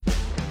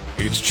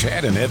It's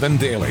Chad and Evan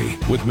Daily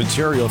with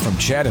material from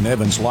Chad and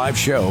Evan's live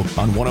show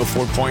on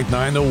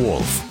 104.9 The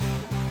Wolf.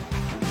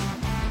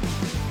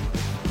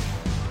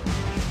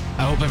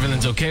 I hope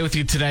everything's okay with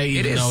you today,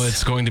 even though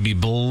it's going to be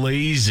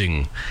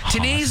blazing hot.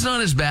 Today's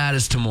not as bad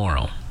as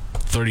tomorrow.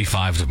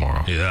 35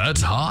 tomorrow. Yeah,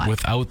 it's hot.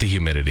 Without the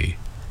humidity.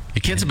 The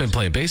kids have been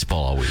playing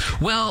baseball all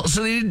week. Well,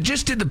 so they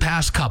just did the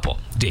past couple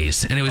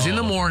days, and it was in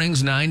the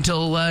mornings, 9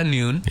 till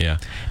noon. Yeah.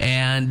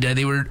 And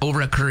they were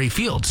over at Curry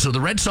Field. So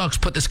the Red Sox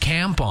put this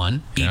camp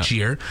on each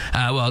year.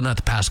 Well, not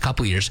the past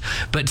couple years,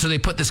 but so they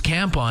put this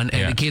camp on,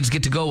 and the kids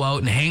get to go out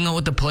and hang out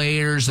with the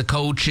players, the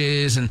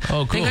coaches, and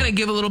they kind of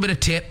give a little bit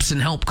of tips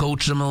and help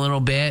coach them a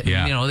little bit. Yeah.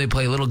 And, you know, they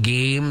play little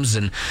games,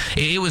 and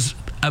it was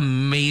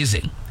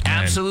amazing.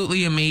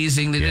 Absolutely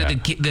amazing.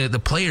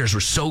 The players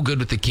were so good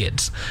with the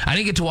kids. I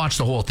didn't get to watch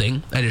the whole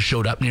thing. I just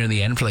showed up near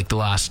the end for like the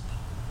last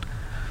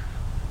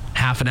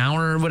half an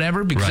hour or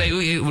whatever, because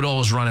it would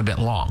always run a bit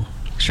long.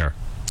 Sure.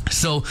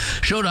 So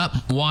showed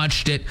up,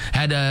 watched it,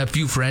 had a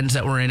few friends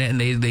that were in it, and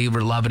they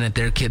were loving it.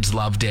 Their kids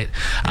loved it.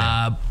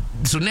 Yeah.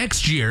 So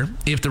next year,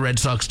 if the Red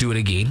Sox do it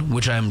again,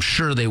 which I'm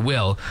sure they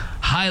will,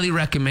 highly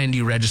recommend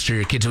you register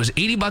your kids. It was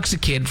 $80 a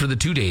kid for the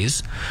 2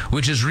 days,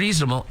 which is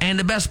reasonable. And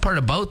the best part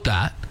about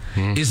that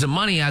is the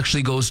money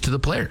actually goes to the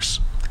players.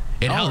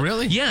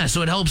 Really? Yeah,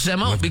 so it helps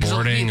them out. With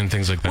boarding and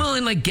things like that. Well,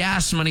 and like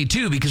gas money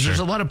too, because there's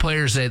a lot of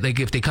players that, like,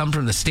 if they come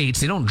from the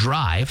States, they don't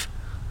drive.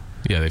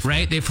 Yeah,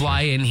 they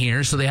fly in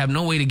here, so they have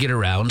no way to get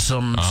around. So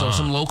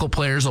some local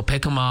players will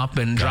pick them up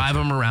and drive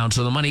them around.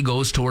 So the money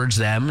goes towards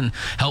them and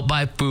help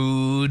buy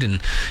food and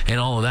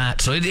all of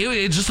that. So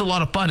it's just a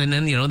lot of fun. And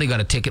then, you know, they got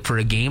a ticket for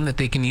a game that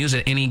they can use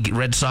at any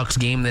Red Sox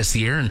game this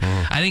year. And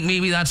I think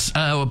maybe that's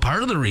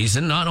part of the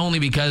reason, not only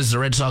because the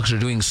Red Sox are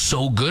doing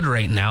so good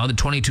right now, the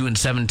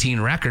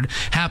 22-17 record,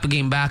 half a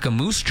game back of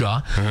Moose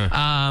Jaw,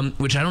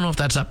 which I don't know if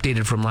that's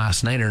updated from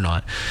last night or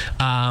not.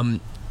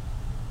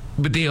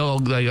 But they all,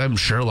 like, I'm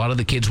sure a lot of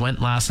the kids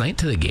went last night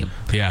to the game.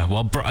 Yeah,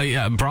 well,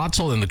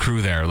 Brotzel and the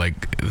crew there,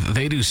 like,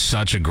 they do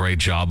such a great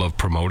job of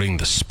promoting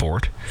the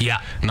sport.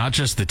 Yeah. Not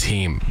just the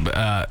team.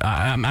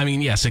 I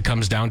mean, yes, it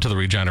comes down to the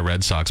Regina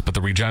Red Sox, but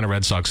the Regina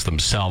Red Sox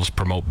themselves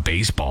promote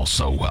baseball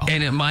so well.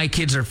 And my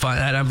kids are fun.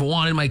 And I've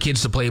wanted my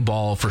kids to play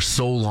ball for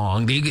so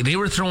long. They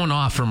were thrown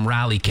off from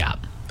Rally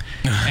Cap.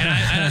 And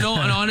I know,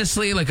 and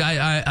honestly, like,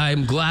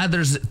 I'm glad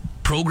there's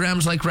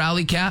programs like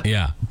Rally Cap.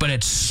 Yeah. But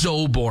it's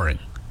so boring.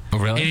 Oh,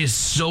 really? It is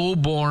so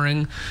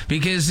boring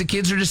because the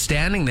kids are just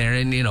standing there,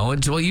 and you know,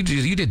 you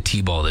did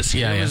t-ball this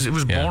year. It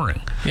was boring.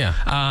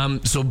 Yeah.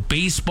 So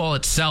baseball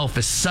itself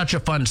is such a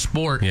fun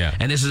sport,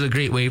 and this is a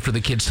great way for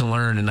the kids to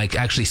learn and like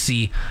actually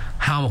see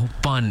how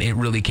fun it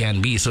really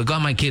can be. So it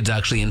got my kids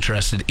actually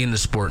interested in the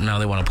sport, and now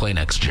they want to play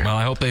next year. Well,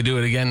 I hope they do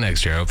it again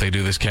next year. I hope they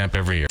do this camp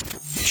every year.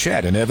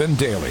 Chad and Evan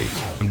Daily.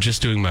 I'm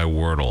just doing my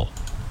Wordle.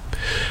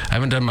 I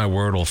haven't done my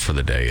Wordle for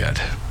the day yet.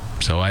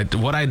 So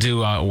what I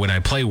do when I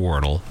play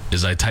Wordle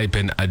is I type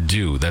in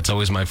adieu. That's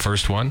always my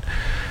first one.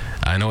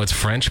 I know it's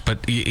French,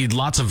 but you need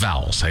lots of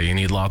vowels. You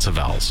need lots of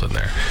vowels in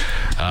there.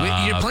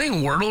 Wait, you're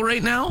playing Wordle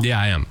right now?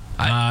 Yeah, I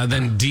am.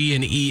 Then D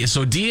and E.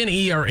 So D and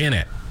E are in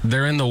it.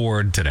 They're in the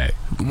word today.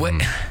 What?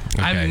 Okay.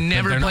 I've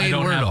never played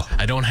Wordle.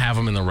 I don't have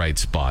them in the right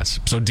spots.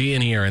 So D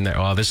and E are in there.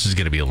 Oh, this is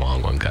going to be a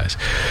long one, guys.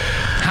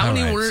 How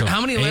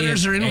many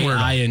letters are in Wordle?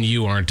 I and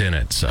U aren't in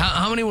it. So.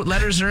 How many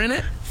letters are in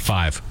it?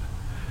 5.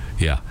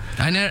 Yeah.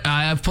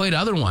 I've played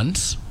other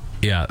ones.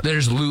 Yeah.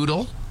 There's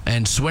Loodle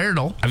and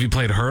Sweardle. Have you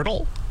played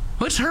Hurdle?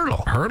 What's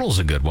Hurdle? Hurdle's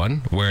a good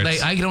one. Where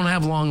it's, I don't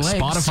have long legs.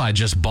 Spotify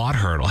just bought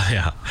Hurdle.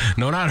 Yeah.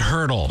 No, not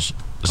Hurdles.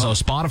 So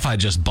Spotify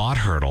just bought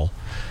Hurdle.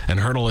 And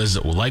Hurdle is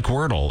like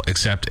Wordle,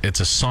 except it's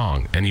a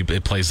song. And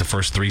it plays the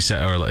first 3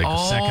 or like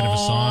a second of a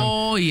song.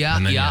 Oh,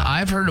 yeah.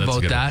 I've heard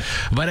about that.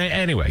 But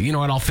anyway, you know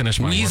what? I'll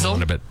finish my Wordle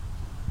in a bit.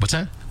 What's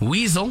that?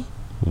 Weasel.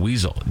 Do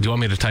you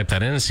want me to type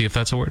that in and see if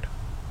that's a word?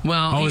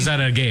 Well, is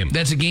that a game?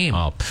 That's a game.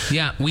 Oh.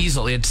 Yeah,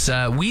 Weasel. It's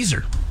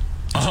Weezer.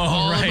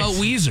 All right. About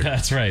Weezer.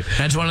 That's right.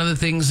 That's one of the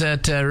things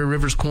that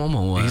Rivers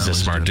Cuomo he's a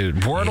smart dude.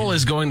 Wordle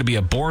is going to be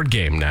a board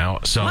game now.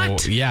 So,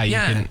 what? Yeah, you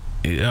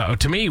can...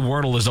 to me,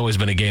 Wordle has always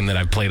been a game that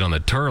I've played on the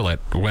toilet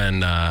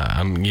when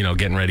I'm,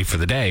 getting ready for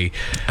the day.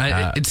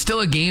 It's still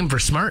a game for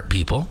smart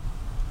people.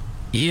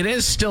 It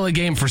is still a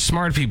game for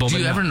smart people. Do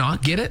you ever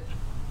not get it?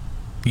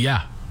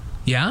 Yeah.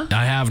 Yeah?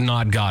 I have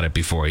not got it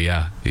before,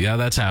 yeah. Yeah,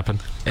 that's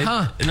happened.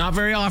 Not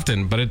very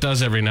often, but it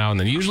does every now and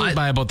then. Usually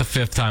by about the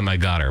 5th time I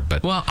got her.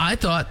 But well, I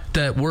thought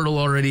that Wordle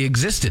already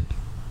existed.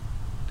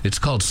 It's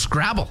called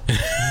Scrabble.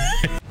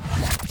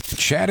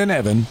 Chad and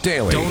Evan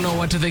Daily. Don't know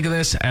what to think of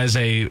this.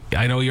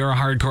 I know you're a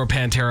hardcore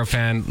Pantera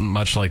fan,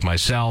 much like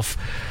myself.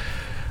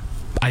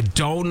 I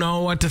don't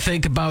know what to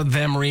think about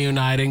them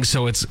reuniting.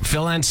 So it's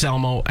Phil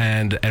Anselmo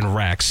and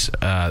Rex.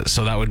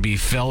 So that would be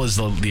Phil is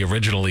the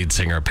original lead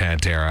singer of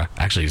Pantera.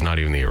 Actually, he's not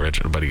even the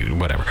original, but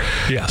whatever.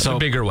 Yeah, so the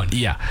bigger one.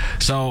 Yeah.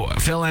 So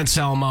Phil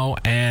Anselmo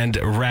and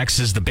Rex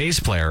is the bass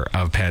player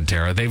of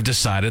Pantera. They've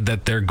decided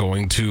that they're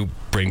going to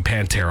bring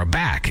Pantera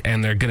back,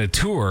 and they're going to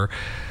tour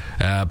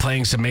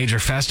playing some major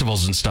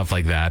festivals and stuff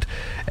like that.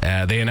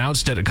 They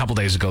announced it a couple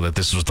days ago that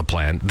this was the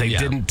plan. They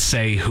didn't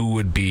say who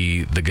would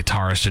be the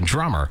guitarist and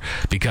drummer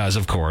because,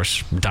 of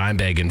course,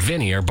 Dimebag and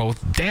Vinny are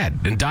both dead.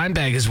 And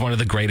Dimebag is one of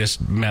the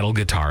greatest metal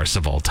guitarists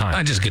of all time.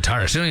 Not just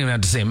guitarist. You don't even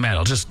have to say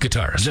metal. Just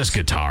guitarist. Just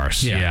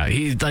guitarist. Yeah.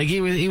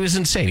 He was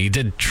insane. He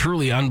did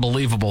truly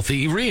unbelievable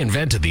things. He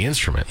reinvented the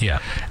instrument. Yeah.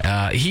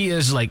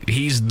 He's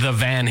the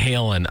Van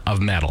Halen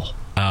of metal.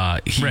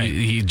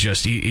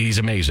 He's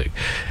amazing.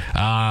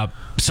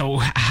 So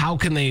how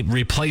can they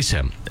replace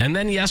him? And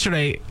then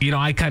yesterday,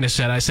 I kind of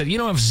said, if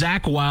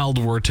Zakk Wylde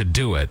were to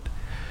do it,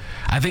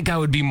 I think I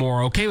would be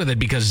more okay with it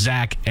because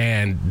Zakk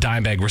and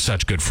Dimebag were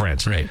such good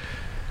friends. Right.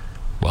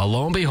 Well,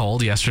 lo and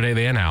behold, yesterday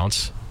they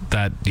announced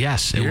that,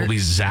 yes, it will be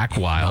Zakk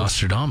Wylde.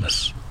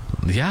 Nostradamus.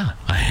 Yeah,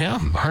 I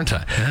am, aren't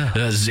I?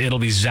 Yeah. It'll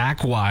be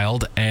Zakk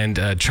Wylde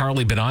and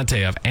Charlie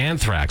Benante of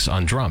Anthrax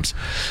on drums.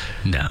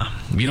 No.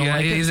 You don't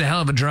like he's it? a hell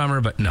of a drummer,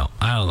 but no,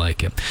 I don't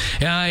like him.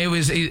 Yeah,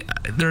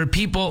 there are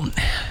people,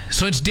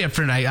 so it's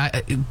different.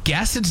 I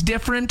guess it's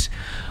different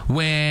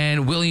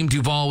when William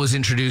Duvall was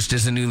introduced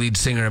as the new lead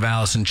singer of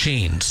Alice in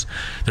Chains.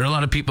 There are a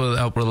lot of people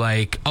that were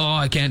like, oh,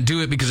 I can't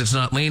do it because it's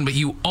not Lane, but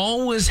you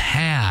always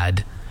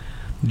had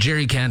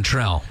Jerry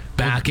Cantrell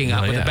backing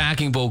up with the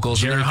backing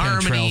vocals Jerry and their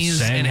harmonies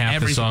sang and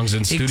half the songs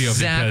in studio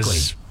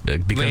because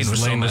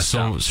Lane was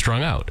so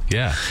strung out.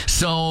 Yeah.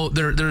 So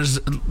there's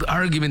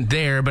argument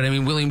there, but I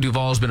mean, William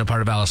Duvall's been a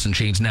part of Alice in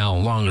Chains now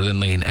longer than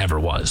Lane ever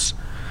was.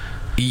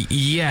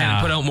 Yeah.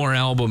 And put out more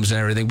albums and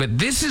everything, but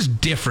this is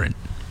different.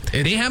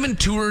 They haven't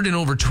toured in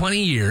over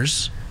 20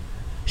 years.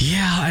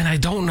 Yeah, and I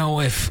don't know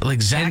if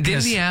Zakk. And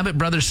did the Abbott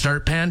brothers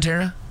start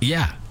Pantera?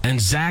 Yeah, and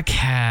Zakk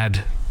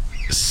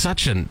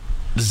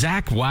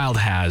Wylde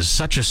has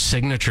such a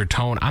signature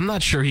tone. I'm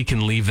not sure he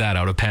can leave that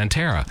out of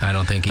Pantera. I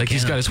don't think he can.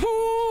 He's got his woo.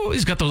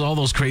 He's got all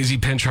those crazy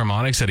pinch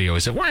harmonics that he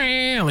always said. Wah,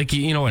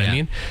 you know what I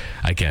mean?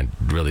 I can't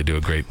really do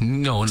a great.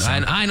 No,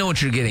 I know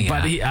what you're getting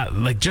but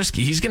at.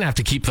 He's gonna have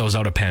to keep those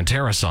out of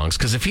Pantera songs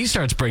because if he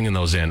starts bringing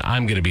those in,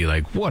 I'm gonna be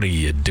like, what are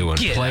you doing?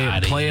 Play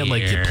it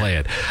like you play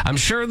it. I'm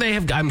sure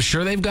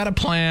they've got a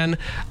plan.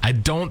 I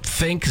don't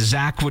think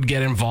Zakk would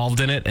get involved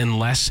in it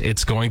unless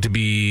it's going to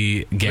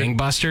be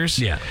Gangbusters.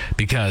 Yeah,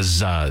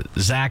 because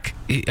Zakk,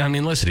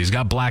 listen, he's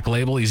got Black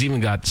Label. He's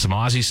even got some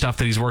Aussie stuff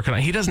that he's working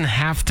on. He doesn't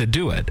have to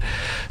do it.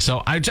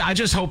 So I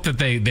just hope that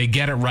they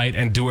get it right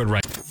and do it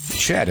right.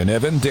 Chad and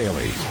Evan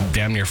daily.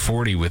 Damn near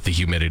 40 with the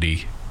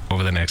humidity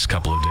over the next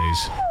couple of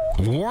days.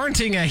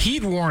 Warranting a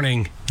heat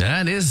warning.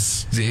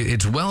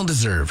 It's well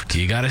deserved.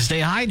 You got to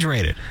stay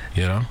hydrated,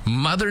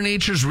 Mother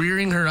Nature's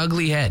rearing her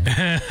ugly head.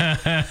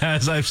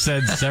 As I've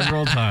said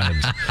several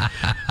times.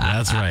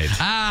 That's right.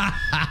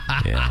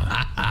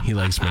 Yeah. He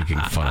likes making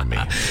fun of me.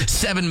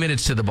 7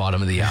 minutes to the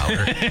bottom of the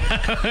hour.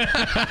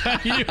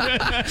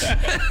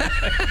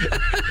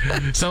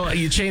 So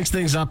you changed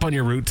things up on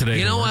your route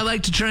today. I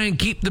like to try and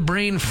keep the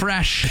brain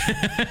fresh.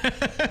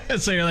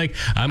 So you're like,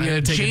 I'm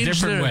going to take a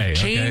different way.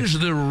 Change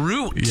the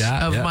route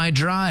of my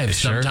drive.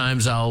 Sure.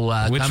 Sometimes I'll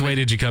Which way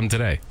did you come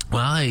today?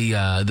 Well,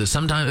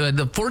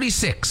 the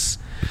 46.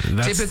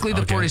 Typically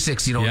the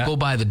 46, go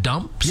by the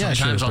dump.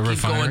 Sometimes I'll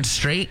keep going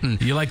straight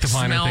and you like the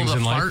finer smell things the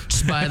in life?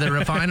 farts by the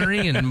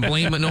refinery and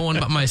blame no one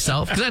but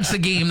myself. Because that's the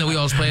game that we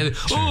always play.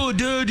 Sure. Oh,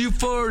 Dad, you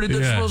farted.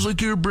 That smells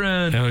like your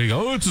bread. And we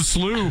go, oh, it's a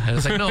slough. And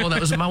it's like, no,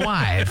 that was my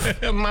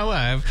wife. My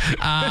wife.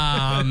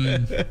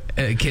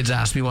 Kids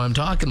ask me why I'm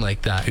talking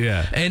like that.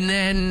 Yeah. And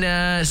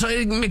then, so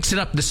I mix it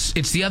up.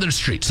 It's the other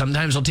street.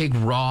 Sometimes I'll take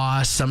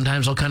Ross.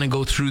 Sometimes I'll kind of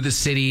go through the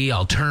city.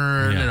 I'll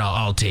turn and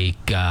I'll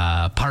take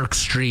Park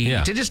Street.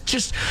 Yeah.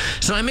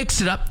 So I mixed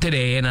it up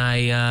today, and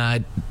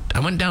I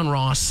went down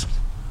Ross,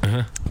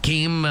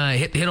 came,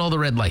 hit all the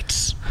red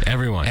lights.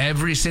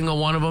 Every single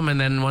one of them,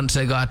 and then once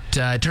I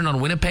turned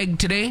on Winnipeg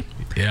today.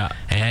 Yeah.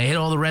 And I hit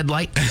all the red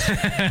lights.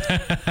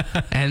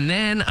 And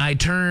then I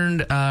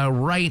turned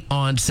right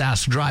on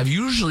Sask Drive.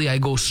 Usually I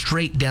go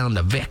straight down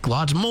to Vic.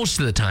 Most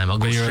of the time I'll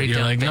go straight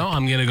down to Vic. No,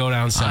 I'm going to go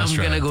down Sask Drive. I'm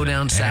going to go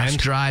down Sask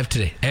Drive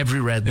today.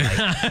 Every red light.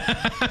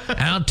 And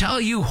I'll tell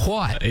you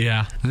what.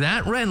 Yeah.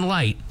 That red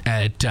light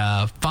at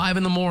 5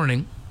 in the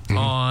morning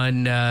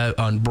on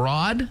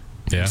Broad,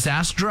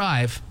 Sask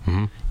Drive,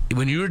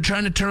 when you were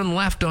trying to turn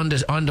left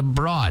onto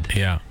Broad,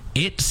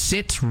 it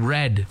sits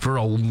red for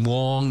a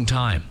long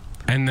time.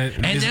 And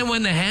then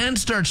when the hand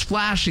starts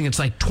flashing, it's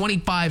like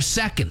 25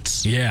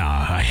 seconds. Yeah,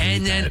 I hate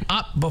And then that.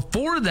 up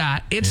before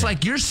that, it's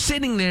like you're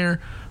sitting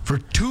there for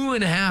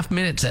 2.5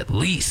 minutes at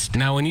least.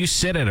 Now, when you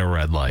sit at a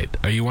red light,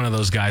 are you one of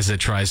those guys that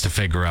tries to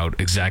figure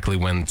out exactly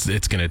when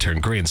it's going to turn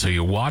green? So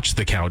you watch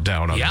the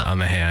countdown on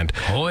the hand.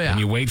 Oh, yeah. And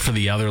you wait for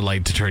the other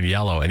light to turn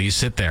yellow, and you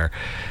sit there,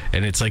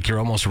 and it's like you're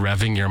almost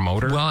revving your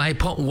motor. Well, I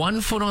put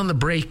one foot on the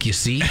brake, you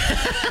see.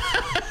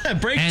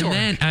 Brake and torque.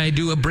 then I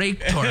do a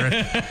brake torque.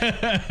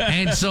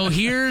 And so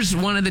here's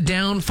one of the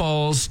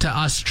downfalls to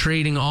us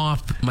trading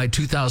off my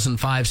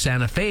 2005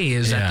 Santa Fe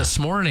is that this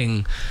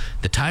morning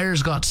the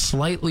tires got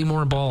slightly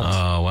more bald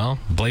fault. Well,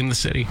 blame the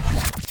city.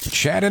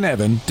 Chad and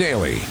Evan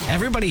daily.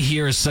 Everybody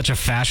here is such a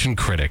fashion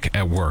critic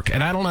at work,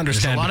 and I don't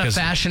There's a understand lot of because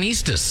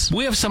fashionistas.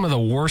 we have some of the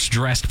worst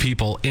dressed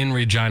people in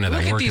Regina Look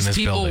that at work in these this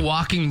people building.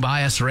 walking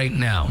by us right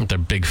now. With their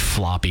big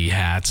floppy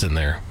hats and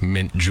their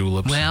mint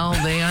juleps. Well,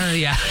 they are,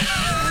 yeah.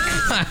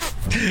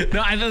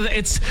 No,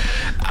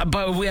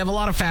 but we have a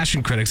lot of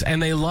fashion critics,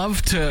 and they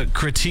love to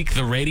critique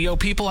the radio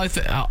people.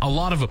 A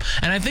lot of them,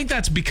 and I think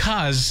that's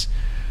because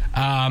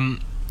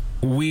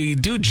we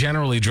do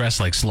generally dress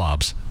like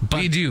slobs. But,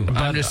 We do.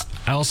 but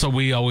also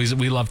we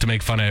love to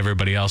make fun of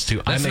everybody else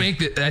too. I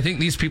think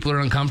these people are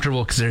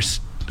uncomfortable because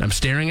I'm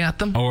staring at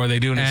them. Or are they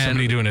doing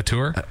somebody doing a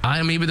tour?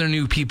 Maybe they're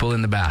new people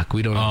in the back.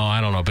 We don't know. Oh,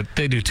 I don't know, but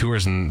they do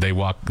tours and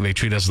they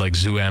treat us like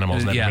zoo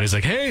animals, and Yeah. everybody's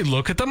like, "Hey,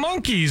 look at the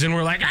monkeys," and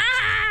we're like,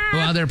 "Ah!"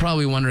 Well, they're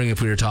probably wondering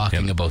if we were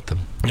talking about them.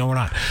 No, we're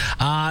not.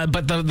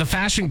 But the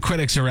fashion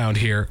critics around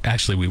here,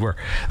 actually, we were.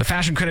 The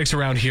fashion critics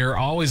around here are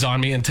always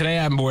on me, and today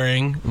I'm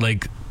wearing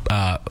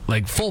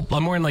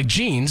I'm wearing like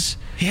jeans.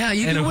 Yeah,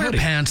 you and do a wear hoodie.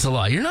 pants a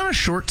lot. You're not a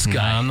shorts No,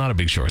 guy. I'm not a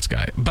big shorts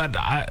guy, but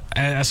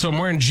so I'm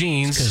wearing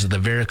jeans. Because of the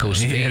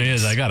varicose veins. It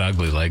is. I got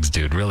ugly legs,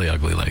 dude. Really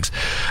ugly legs.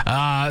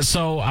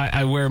 So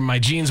I wear my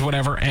jeans,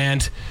 whatever.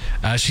 And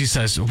she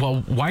says,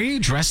 "Well, why are you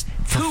dressed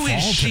for Who fall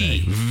is she?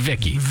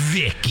 today?"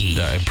 Vicky.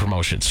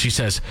 Promotions. She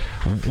says,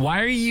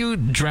 "Why are you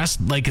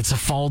dressed like it's a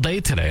fall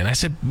day today?" And I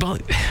said, "Well,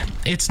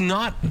 it's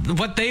not."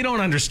 What they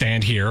don't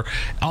understand here,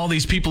 all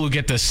these people who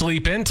get to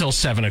sleep in till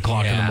 7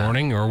 o'clock in the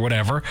morning or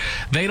whatever,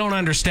 they don't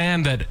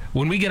understand that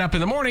when we get up in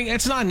the morning,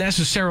 it's not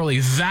necessarily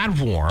that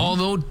warm.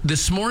 Although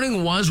this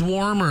morning was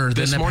warmer than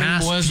This the morning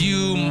past was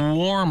few.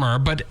 warmer,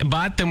 but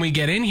then we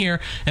get in here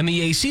and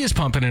the AC is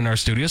pumping in our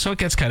studio, so it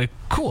gets kind of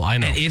cool. I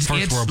know. It's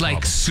First world like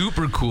problem.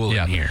 super cool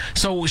in here.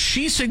 So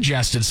she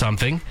suggested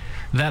something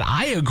that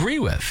I agree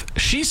with.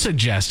 She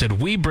suggested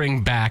we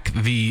bring back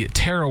the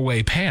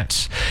tearaway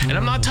pants, and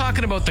I'm not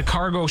talking about the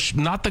cargo,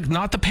 not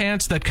the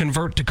pants that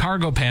convert to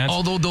cargo pants.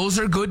 Although those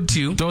are good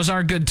too. Those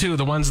are good too.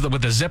 The ones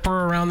with the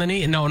zipper around the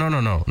knee. No,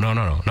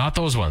 not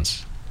those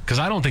ones. Because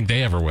I don't think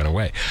they ever went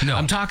away. No.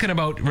 I'm talking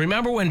about,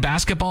 remember when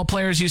basketball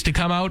players used to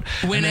come out?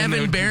 When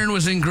Evan Barron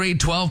was in grade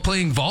 12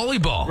 playing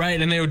volleyball.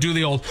 Right, and they would do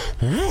the old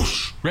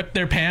whoosh, rip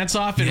their pants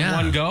off in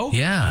one go.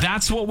 Yeah.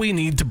 That's what we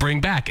need to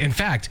bring back. In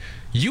fact,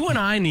 you and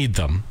I need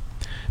them.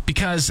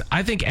 Because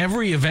I think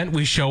every event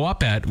we show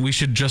up at, we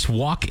should just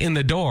walk in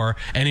the door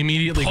and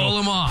immediately Pull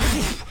them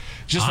off.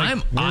 Just like,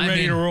 we're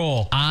ready to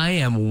roll. I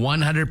am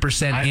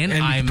 100% in.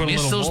 And I you put a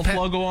miss little those wolf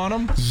logo on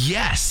them?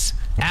 Yes.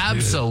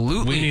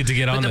 Absolutely. We need to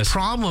get on this. But the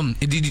problem,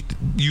 did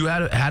you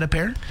had a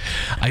pair?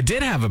 I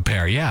did have a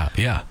pair,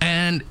 yeah.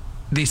 And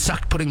they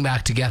sucked putting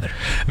back together.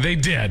 They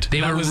did.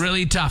 They were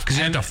really tough because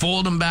you had to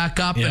fold them back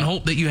up and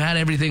hope that you had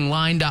everything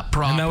lined up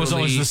properly. And that was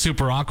always the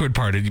super awkward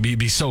part. You'd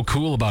be so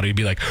cool about it. You'd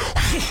be like,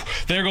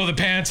 there go the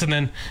pants, and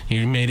then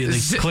you immediately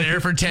sit there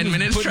for 10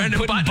 minutes trying to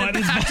button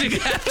it back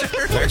together.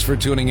 Thanks for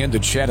tuning in to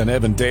Chad and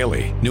Evan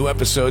Daily. New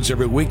episodes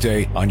every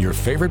weekday on your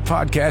favorite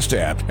podcast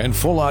app and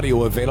full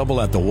audio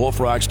available at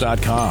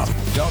thewolfrocks.com.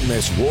 Don't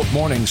miss Wolf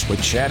Mornings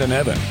with Chad and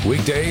Evan.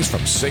 Weekdays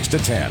from 6 to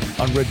 10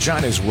 on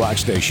Regina's Rock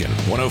Station,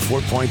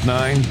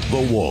 104.9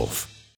 The Wolf.